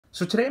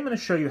So today I'm going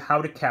to show you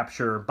how to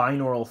capture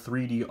binaural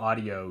 3D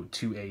audio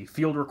to a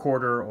field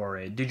recorder or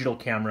a digital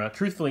camera,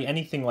 truthfully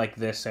anything like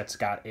this that's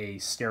got a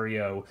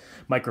stereo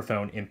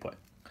microphone input.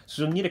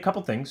 So you'll need a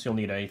couple things. You'll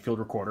need a field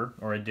recorder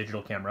or a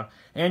digital camera,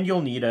 and you'll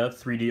need a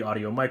 3D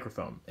audio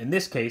microphone. In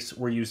this case,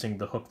 we're using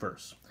the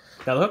Hookverse.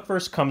 Now the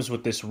Hookverse comes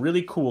with this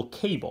really cool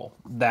cable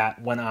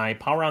that when I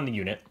power on the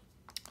unit,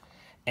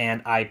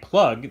 and I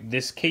plug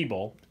this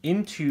cable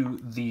into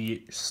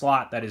the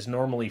slot that is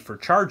normally for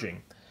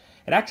charging,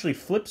 it actually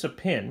flips a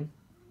pin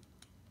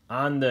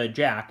on the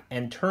jack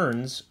and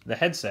turns the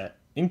headset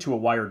into a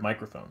wired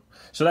microphone.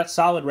 So that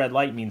solid red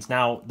light means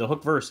now the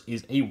Hookverse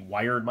is a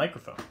wired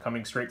microphone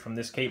coming straight from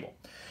this cable.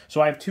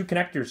 So I have two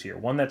connectors here.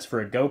 One that's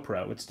for a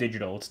GoPro, it's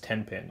digital, it's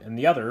 10 pin, and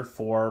the other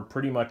for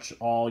pretty much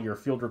all your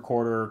field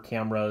recorder,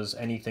 cameras,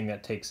 anything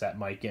that takes that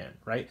mic in,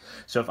 right?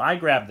 So if I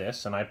grab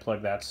this and I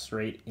plug that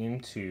straight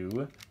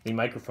into the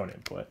microphone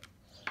input,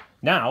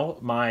 now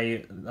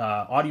my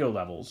audio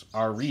levels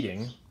are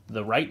reading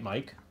the right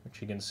mic,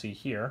 which you can see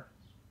here,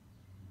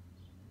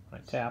 I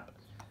tap,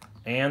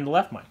 and the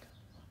left mic,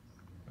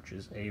 which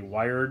is a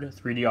wired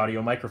 3D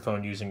audio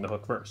microphone using the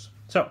Hookverse.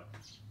 So,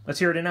 let's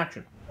hear it in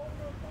action.